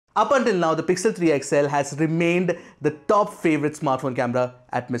Up until now, the Pixel 3 XL has remained the top favorite smartphone camera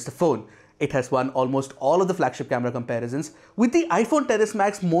at Mr. Phone. It has won almost all of the flagship camera comparisons, with the iPhone XS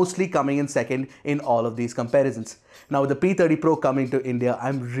Max mostly coming in second in all of these comparisons. Now with the P30 Pro coming to India,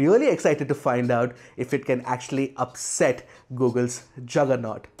 I'm really excited to find out if it can actually upset Google's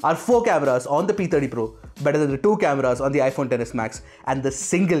juggernaut. Are 4 cameras on the P30 Pro better than the 2 cameras on the iPhone XS Max and the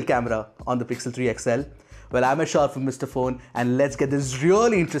single camera on the Pixel 3 XL? Well, I'm Ershad from Mr. Phone, and let's get this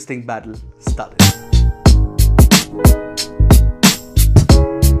really interesting battle started.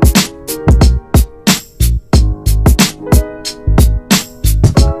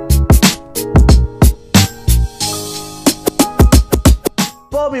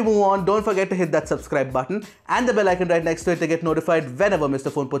 Before we move on, don't forget to hit that subscribe button and the bell icon right next to it to get notified whenever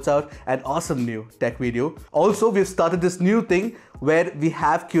Mr. Phone puts out an awesome new tech video. Also, we've started this new thing where we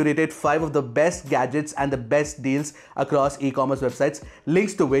have curated 5 of the best gadgets and the best deals across e-commerce websites,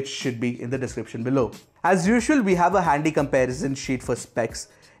 links to which should be in the description below. As usual, we have a handy comparison sheet for specs.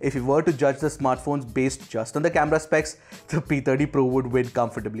 If you were to judge the smartphones based just on the camera specs, the P30 Pro would win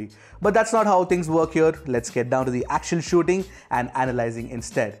comfortably. But that's not how things work here. Let's get down to the actual shooting and analyzing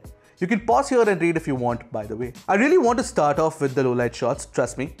instead. You can pause here and read if you want, by the way. I really want to start off with the low light shots.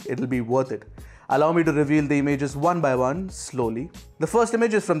 Trust me, it'll be worth it. Allow me to reveal the images one by one, slowly. The first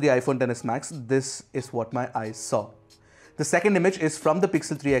image is from the iPhone XS Max. This is what my eyes saw. The second image is from the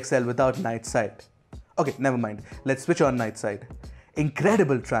Pixel 3 XL without night sight. Okay, never mind. Let's switch on night sight.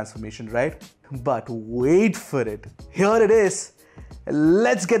 Incredible transformation, right? But wait for it. Here it is.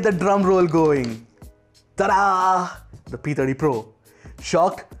 Let's get the drum roll going. Ta-da! The P30 Pro.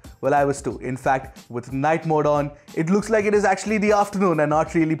 Shocked? Well, I was too. In fact, with night mode on, it looks like it is actually the afternoon and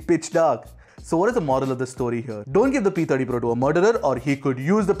not really pitch dark. So what is the moral of the story here? Don't give the P30 Pro to a murderer, or he could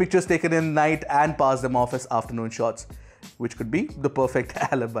use the pictures taken in night and pass them off as afternoon shots, which could be the perfect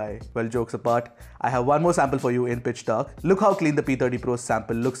alibi. Well, jokes apart, I have one more sample for you in pitch dark. Look how clean the P30 Pro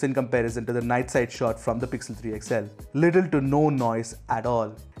sample looks in comparison to the night sight shot from the Pixel 3 XL. Little to no noise at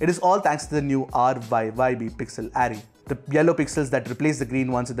all. It is all thanks to the new RYYB pixel array. The yellow pixels that replace the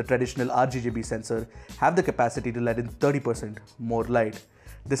green ones in the traditional RGB sensor have the capacity to let in 30% more light.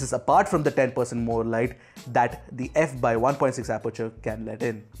 This is apart from the 10% more light that the f/1.6 aperture can let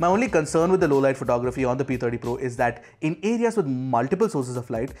in. My only concern with the low light photography on the P30 Pro is that in areas with multiple sources of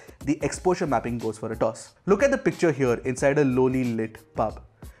light, the exposure mapping goes for a toss. Look at the picture here inside a lowly lit pub.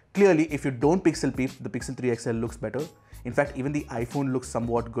 Clearly, if you don't pixel peep, the Pixel 3 XL looks better. In fact, even the iPhone looks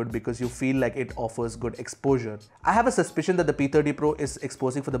somewhat good because you feel like it offers good exposure. I have a suspicion that the P30 Pro is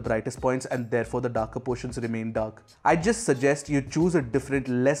exposing for the brightest points and therefore the darker portions remain dark. I just suggest you choose a different,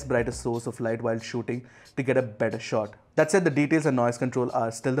 less brighter source of light while shooting to get a better shot. That said, the details and noise control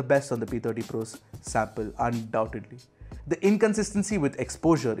are still the best on the P30 Pro's sample, undoubtedly. The inconsistency with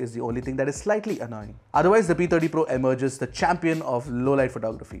exposure is the only thing that is slightly annoying. Otherwise, the P30 Pro emerges the champion of low light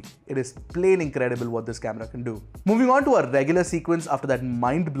photography. It is plain incredible what this camera can do. Moving on to our regular sequence after that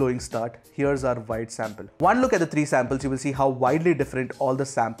mind-blowing start, here's our wide sample. One look at the 3 samples, you will see how widely different all the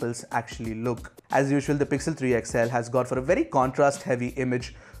samples actually look. As usual, the Pixel 3 XL has gone for a very contrast-heavy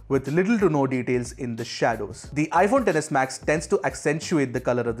image with little to no details in the shadows. The iPhone XS Max tends to accentuate the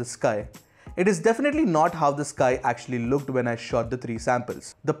color of the sky. It is definitely not how the sky actually looked when I shot the 3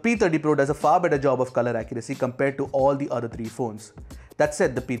 samples. The P30 Pro does a far better job of color accuracy compared to all the other 3 phones. That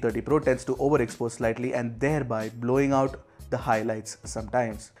said, the P30 Pro tends to overexpose slightly and thereby blowing out the highlights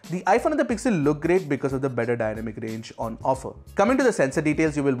sometimes. The iPhone and the Pixel look great because of the better dynamic range on offer. Coming to the sensor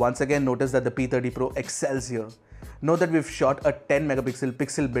details, you will once again notice that the P30 Pro excels here. Note that we've shot a 10 megapixel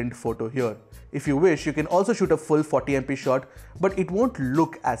pixel binned photo here. If you wish, you can also shoot a full 40MP shot, but it won't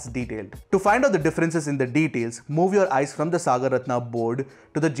look as detailed. To find out the differences in the details, move your eyes from the Sagar Ratna board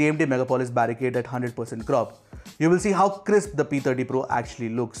to the JMD Megapolis barricade at 100% crop. You will see how crisp the P30 Pro actually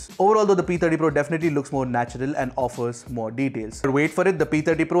looks. Overall though, the P30 Pro definitely looks more natural and offers more details. But wait for it, the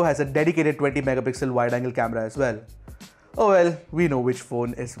P30 Pro has a dedicated 20 megapixel wide-angle camera as well. Oh well, we know which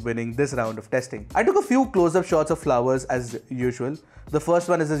phone is winning this round of testing. I took a few close-up shots of flowers as usual. The first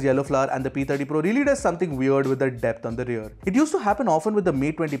one is this yellow flower, and the P30 Pro really does something weird with the depth on the rear. It used to happen often with the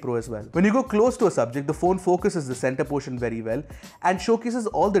Mate 20 Pro as well. When you go close to a subject, the phone focuses the center portion very well and showcases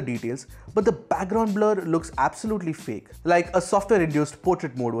all the details, but the background blur looks absolutely fake, like a software-induced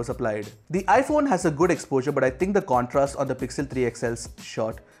portrait mode was applied. The iPhone has a good exposure, but I think the contrast on the Pixel 3 XL's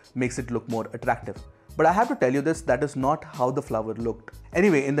shot makes it look more attractive. But I have to tell you this, that is not how the flower looked.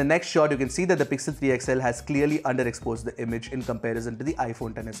 Anyway, in the next shot, you can see that the Pixel 3 XL has clearly underexposed the image in comparison to the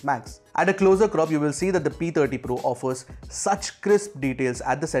iPhone XS Max. At a closer crop, you will see that the P30 Pro offers such crisp details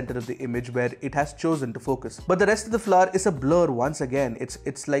at the center of the image where it has chosen to focus. But the rest of the flower is a blur once again.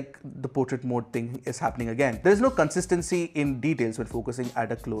 It's like the portrait mode thing is happening again. There is no consistency in details when focusing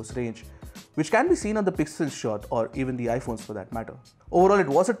at a close range, which can be seen on the Pixel shot or even the iPhones for that matter. Overall, it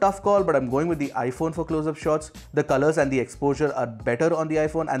was a tough call, but I'm going with the iPhone for close-up shots. The colors and the exposure are better on the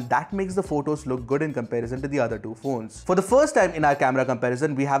iPhone, and that makes the photos look good in comparison to the other two phones. For the first time in our camera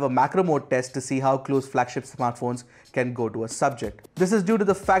comparison, we have a macro mode test to see how close flagship smartphones can go to a subject. This is due to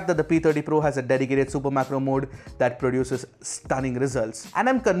the fact that the P30 Pro has a dedicated super macro mode that produces stunning results. And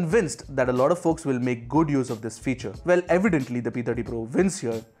I'm convinced that a lot of folks will make good use of this feature. Well, evidently the P30 Pro wins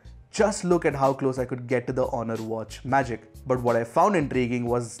here. Just look at how close I could get to the Honor Watch magic. But what I found intriguing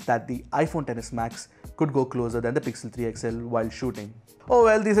was that the iPhone XS Max could go closer than the Pixel 3 XL while shooting. Oh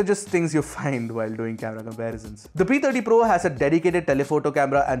well, these are just things you find while doing camera comparisons. The P30 Pro has a dedicated telephoto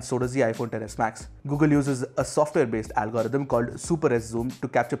camera, and so does the iPhone XS Max. Google uses a software-based algorithm called Super S Zoom to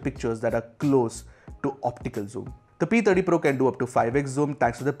capture pictures that are close to optical zoom. The P30 Pro can do up to 5x zoom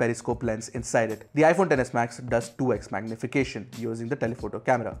thanks to the periscope lens inside it. The iPhone XS Max does 2x magnification using the telephoto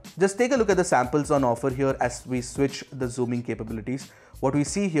camera. Just take a look at the samples on offer here as we switch the zooming capabilities. What we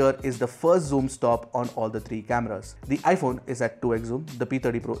see here is the first zoom stop on all the three cameras. The iPhone is at 2x zoom, the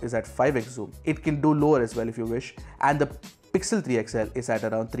P30 Pro is at 5x zoom. It can do lower as well if you wish, and the Pixel 3 XL is at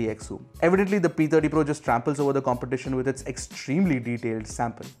around 3x zoom. Evidently, the P30 Pro just tramples over the competition with its extremely detailed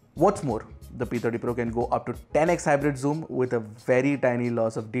sample. What's more, the P30 Pro can go up to 10x hybrid zoom with a very tiny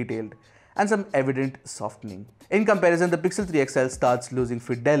loss of detail and some evident softening. In comparison, the Pixel 3 XL starts losing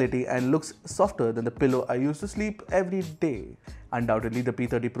fidelity and looks softer than the pillow I use to sleep every day. Undoubtedly, the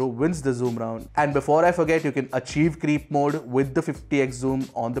P30 Pro wins the zoom round. And before I forget, you can achieve creep mode with the 50x zoom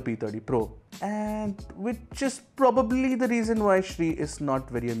on the P30 Pro. And which is probably the reason why Shri is not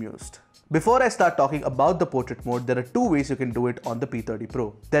very amused. Before I start talking about the portrait mode, there are two ways you can do it on the P30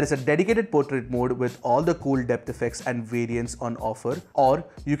 Pro. There is a dedicated portrait mode with all the cool depth effects and variants on offer, or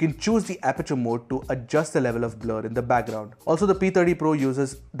you can choose the aperture mode to adjust the level of blur in the background. Also, the P30 Pro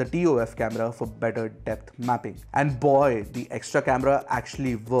uses the TOF camera for better depth mapping. And boy, the extra camera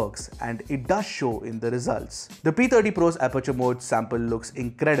actually works, and it does show in the results. The P30 Pro's aperture mode sample looks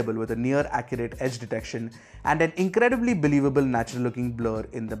incredible with a near accurate edge detection and an incredibly believable natural looking blur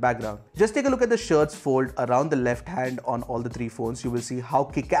in the background. Just take a look at the shirts fold around the left hand on all the three phones. You will see how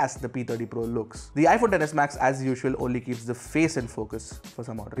kick-ass the P30 Pro looks. The iPhone XS Max, as usual, only keeps the face in focus for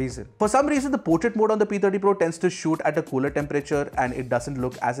some odd reason. For some reason, the portrait mode on the P30 Pro tends to shoot at a cooler temperature, and it doesn't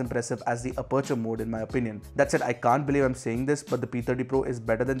look as impressive as the aperture mode in my opinion. That said, I can't believe I'm saying this, but the P30 Pro is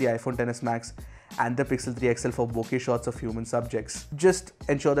better than the iPhone XS Max and the Pixel 3 XL for bokeh shots of human subjects. Just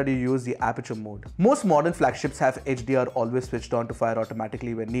ensure that you use the aperture mode. Most modern flagships have HDR always switched on to fire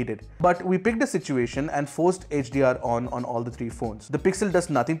automatically when needed. But we picked a situation and forced HDR on all the three phones. The Pixel does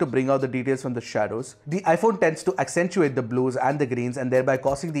nothing to bring out the details from the shadows. The iPhone tends to accentuate the blues and the greens and thereby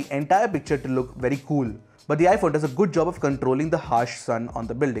causing the entire picture to look very cool. But the iPhone does a good job of controlling the harsh sun on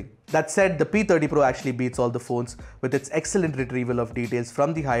the building. That said, the P30 Pro actually beats all the phones with its excellent retrieval of details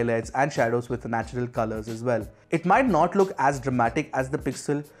from the highlights and shadows with natural colors as well. It might not look as dramatic as the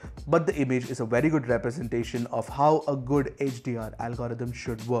Pixel, but the image is a very good representation of how a good HDR algorithm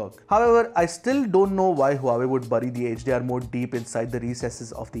should work. However, I still don't know why Huawei would bury the HDR mode deep inside the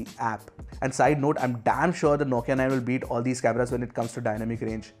recesses of the app. And side note, I'm damn sure the Nokia 9 will beat all these cameras when it comes to dynamic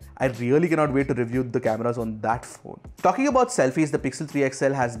range. I really cannot wait to review the cameras on that phone. Talking about selfies, the Pixel 3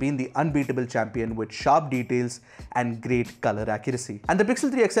 XL has been the unbeatable champion with sharp details and great color accuracy. And the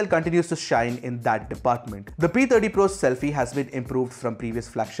Pixel 3 XL continues to shine in that department. The P30 Pro's selfie has been improved from previous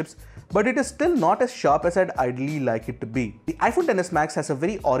flagships, but it is still not as sharp as I'd ideally like it to be. The iPhone XS Max has a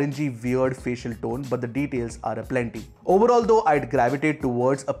very orangey, weird facial tone, but the details are aplenty. Overall though, I'd gravitate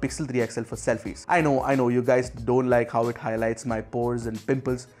towards a Pixel 3 XL for selfies. I know you guys don't like how it highlights my pores and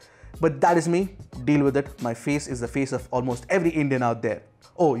pimples, but that is me. Deal with it. My face is the face of almost every Indian out there.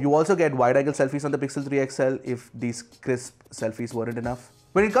 Oh, you also get wide-angle selfies on the Pixel 3 XL if these crisp selfies weren't enough.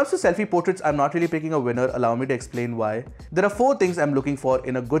 When it comes to selfie portraits, I'm not really picking a winner. Allow me to explain why. There are 4 things I'm looking for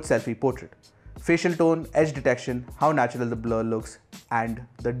in a good selfie portrait: facial tone, edge detection, how natural the blur looks, and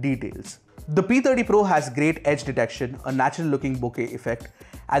the details. The P30 Pro has great edge detection, a natural looking bokeh effect,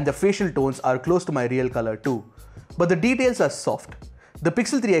 and the facial tones are close to my real color too. But the details are soft. The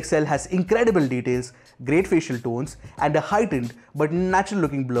Pixel 3 XL has incredible details, great facial tones, and a heightened but natural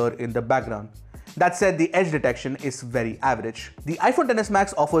looking blur in the background. That said, the edge detection is very average. The iPhone XS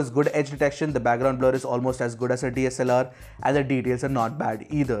Max offers good edge detection, the background blur is almost as good as a DSLR, and the details are not bad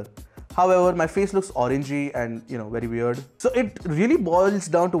either. However, my face looks orangey and very weird. So it really boils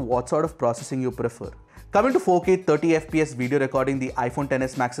down to what sort of processing you prefer. Coming to 4K 30fps video recording, the iPhone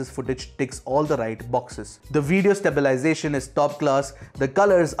XS Max's footage ticks all the right boxes. The video stabilization is top class, the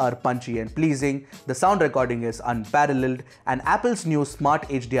colors are punchy and pleasing, the sound recording is unparalleled, and Apple's new Smart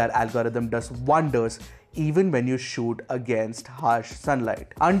HDR algorithm does wonders even when you shoot against harsh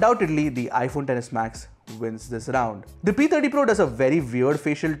sunlight. Undoubtedly, the iPhone XS Max wins this round. The P30 Pro does a very weird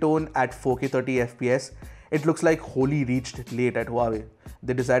facial tone at 4K 30fps. It looks like Holi reached late at Huawei.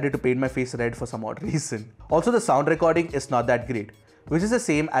 They decided to paint my face red for some odd reason. Also, the sound recording is not that great, which is the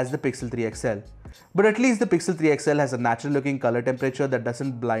same as the Pixel 3 XL. But at least the Pixel 3 XL has a natural looking color temperature that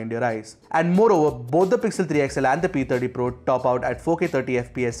doesn't blind your eyes. And moreover, both the Pixel 3 XL and the P30 Pro top out at 4K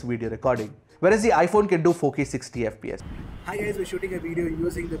 30fps video recording, whereas the iPhone can do 4K 60fps. Hi guys, we're shooting a video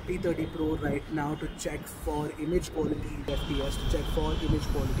using the P30 Pro right now to check for image quality, FPS, to check for image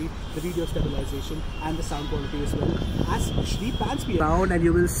quality, the video stabilization and the sound quality as well. As Shri pans me around, and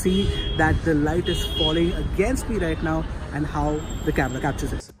you will see that the light is falling against me right now and how the camera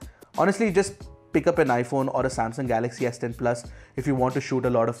captures this. Honestly, just pick up an iPhone or a Samsung Galaxy S10 Plus if you want to shoot a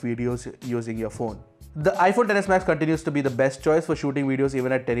lot of videos using your phone. The iPhone XS Max continues to be the best choice for shooting videos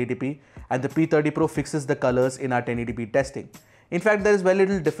even at 1080p, and the P30 Pro fixes the colors in our 1080p testing. In fact, there is very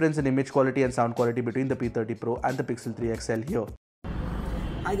little difference in image quality and sound quality between the P30 Pro and the Pixel 3 XL here.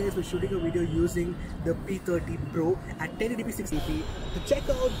 Hi guys, we're shooting a video using the P30 Pro at 1080p 60p to check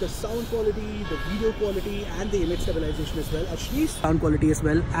out the sound quality, the video quality and the image stabilization as well as Shri's sound quality as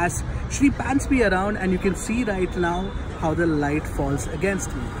well, as Shri pans me around and you can see right now how the light falls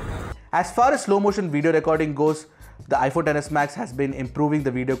against me. As far as slow motion video recording goes, the iPhone XS Max has been improving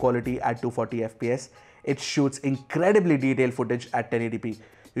the video quality at 240fps. It shoots incredibly detailed footage at 1080p.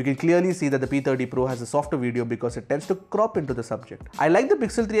 You can clearly see that the P30 Pro has a softer video because it tends to crop into the subject. I like the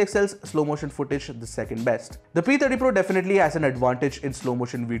Pixel 3 XL's slow motion footage the second best. The P30 Pro definitely has an advantage in slow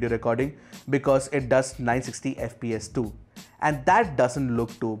motion video recording because it does 960fps too. And that doesn't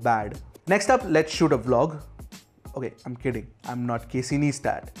look too bad. Next up, let's shoot a vlog. Okay, I'm kidding. I'm not Casey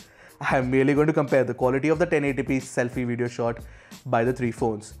Neistat. I'm merely going to compare the quality of the 1080p selfie video shot by the three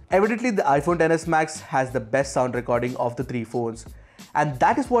phones. Evidently, the iPhone XS Max has the best sound recording of the three phones, and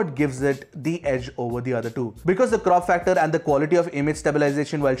that is what gives it the edge over the other two, because the crop factor and the quality of image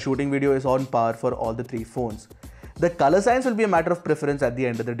stabilization while shooting video is on par for all the three phones. The color science will be a matter of preference at the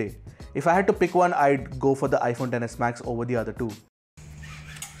end of the day. If I had to pick one, I'd go for the iPhone XS Max over the other two.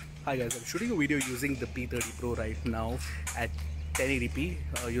 Hi guys, I'm shooting a video using the P30 Pro right now at 1080p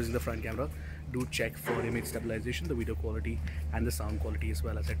using the front camera. Do check for image stabilization, the video quality and the sound quality as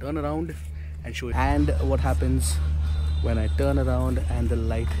well. As I turn around and show it, and what happens when I turn around and the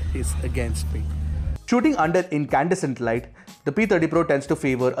light is against me. Shooting under incandescent light, the P30 Pro tends to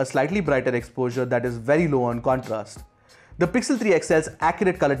favor a slightly brighter exposure that is very low on contrast. The Pixel 3 XL's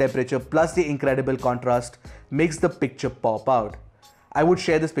accurate color temperature plus the incredible contrast makes the picture pop out. I would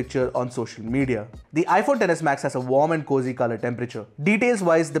share this picture on social media. The iPhone XS Max has a warm and cozy color temperature. Details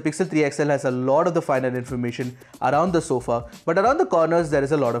wise, the Pixel 3 XL has a lot of the finer information around the sofa, but around the corners there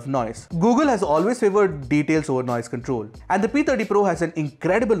is a lot of noise. Google has always favored details over noise control. And the P30 Pro has an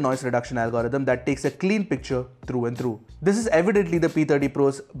incredible noise reduction algorithm that takes a clean picture through and through. This is evidently the P30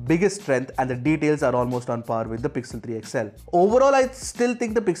 Pro's biggest strength, and the details are almost on par with the Pixel 3 XL. Overall, I still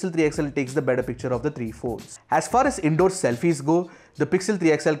think the Pixel 3 XL takes the better picture of the three phones. As far as indoor selfies go, the Pixel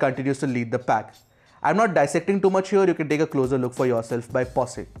 3 XL continues to lead the pack. I'm not dissecting too much here, you can take a closer look for yourself by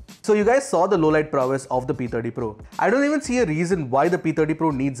pausing. So you guys saw the low light prowess of the P30 Pro. I don't even see a reason why the P30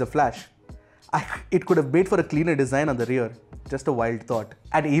 Pro needs a flash. It could have made for a cleaner design on the rear. Just a wild thought.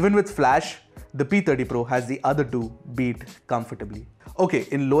 And even with flash, the P30 Pro has the other two beat comfortably. Okay,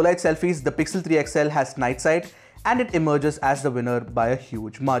 in low light selfies, the Pixel 3 XL has night sight and it emerges as the winner by a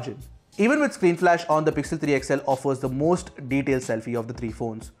huge margin. Even with screen flash on, the Pixel 3 XL offers the most detailed selfie of the three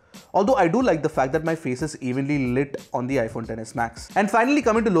phones. Although I do like the fact that my face is evenly lit on the iPhone XS Max. And finally,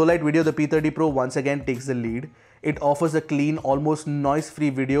 coming to low light video, the P30 Pro once again takes the lead. It offers a clean, almost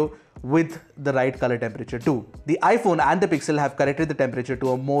noise-free video with the right color temperature too. The iPhone and the Pixel have corrected the temperature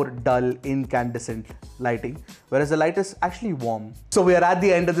to a more dull, incandescent lighting, whereas the light is actually warm. So we are at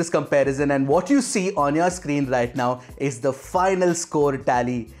the end of this comparison, and what you see on your screen right now is the final score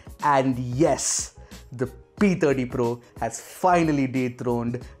tally. And yes, the P30 Pro has finally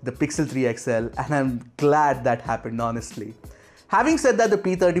dethroned the Pixel 3 XL, and I'm glad that happened, honestly. Having said that, the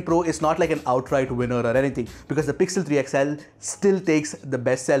P30 Pro is not like an outright winner or anything, because the Pixel 3 XL still takes the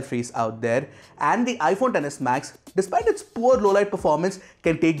best selfies out there, and the iPhone XS Max, despite its poor low-light performance,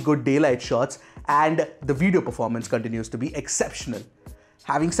 can take good daylight shots, and the video performance continues to be exceptional.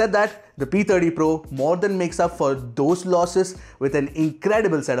 Having said that, the P30 Pro more than makes up for those losses with an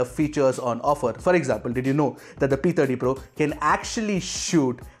incredible set of features on offer. For example, did you know that the P30 Pro can actually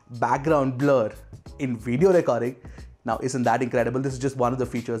shoot background blur in video recording? Now, isn't that incredible? This is just one of the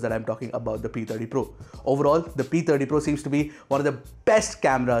features that I'm talking about the P30 Pro. Overall, the P30 Pro seems to be one of the best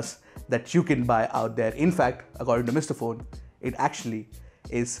cameras that you can buy out there. In fact, according to Mr. Phone, it actually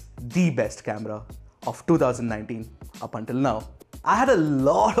is the best camera of 2019 up until now. I had a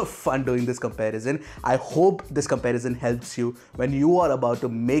lot of fun doing this comparison. I hope this comparison helps you when you are about to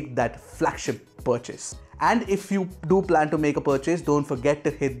make that flagship purchase. And if you do plan to make a purchase, don't forget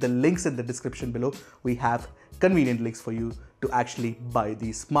to hit the links in the description below. We have convenient links for you to actually buy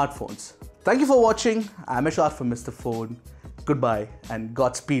these smartphones. Thank you for watching. I'm Ershad from Mr. Phone. Goodbye and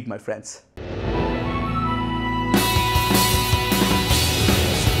Godspeed, my friends.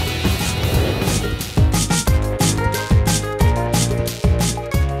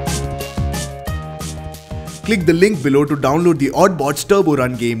 Click the link below to download the Oddbots Turbo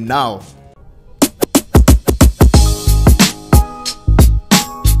Run game now.